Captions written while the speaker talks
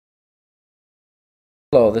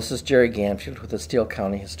Hello, this is Jerry Ganfield with the Steele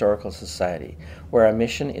County Historical Society, where our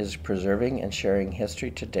mission is preserving and sharing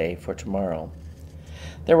history today for tomorrow.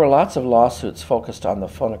 There were lots of lawsuits focused on the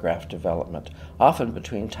phonograph development, often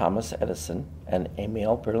between Thomas Edison and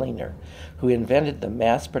Emil Berliner, who invented the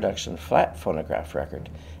mass-production flat phonograph record,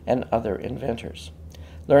 and other inventors.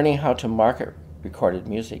 Learning how to market recorded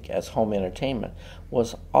music as home entertainment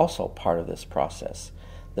was also part of this process.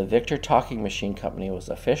 The Victor Talking Machine Company was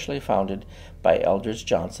officially founded by Eldridge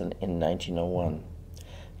Johnson in 1901.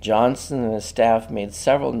 Johnson and his staff made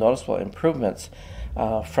several noticeable improvements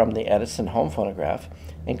from the Edison home phonograph,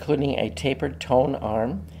 including a tapered tone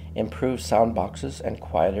arm, improved sound boxes, and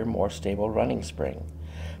quieter, more stable running spring.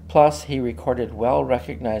 Plus, he recorded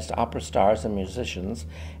well-recognized opera stars and musicians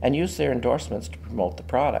and used their endorsements to promote the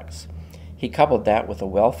products. He coupled that with a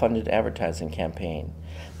well-funded advertising campaign.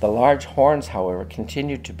 The large horns, however,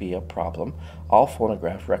 continued to be a problem. All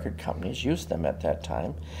phonograph record companies used them at that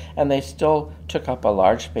time, and they still took up a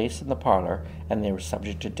large space in the parlor, and they were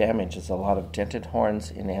subject to damage, as a lot of dented horns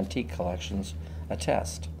in antique collections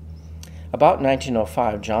attest. About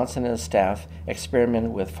 1905, Johnson and his staff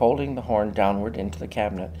experimented with folding the horn downward into the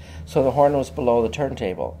cabinet, so the horn was below the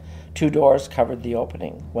turntable. Two doors covered the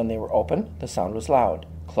opening. When they were open, the sound was loud.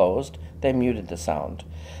 Closed, they muted the sound.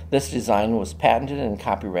 This design was patented and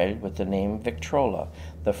copyrighted with the name Victrola.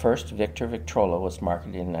 The first Victor Victrola was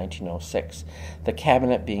marketed in 1906, the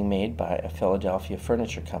cabinet being made by a Philadelphia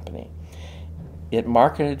furniture company. It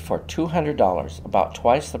marketed for $200, about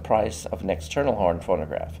twice the price of an external horn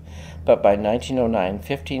phonograph. But by 1909,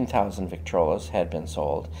 15,000 Victrolas had been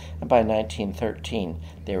sold, and by 1913,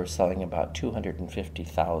 they were selling about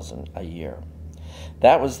 250,000 a year.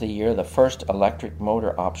 That was the year the first electric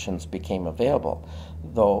motor options became available,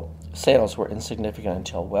 though sales were insignificant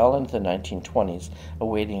until well into the 1920s,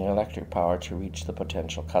 awaiting electric power to reach the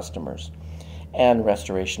potential customers, and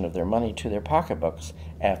restoration of their money to their pocketbooks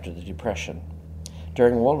after the Depression.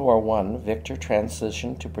 During World War I, Victor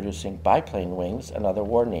transitioned to producing biplane wings and other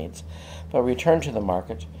war needs, but returned to the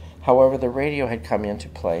market. However, the radio had come into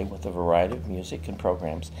play with a variety of music and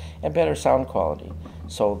programs and better sound quality,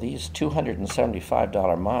 so these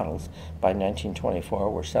 $275 models by 1924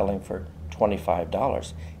 were selling for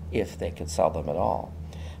 $25, if they could sell them at all.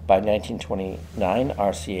 By 1929,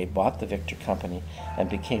 RCA bought the Victor Company and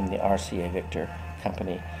became the RCA Victor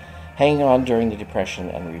Company, hanging on during the Depression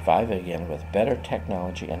and reviving again with better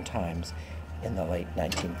technology and times in the late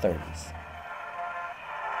 1930s.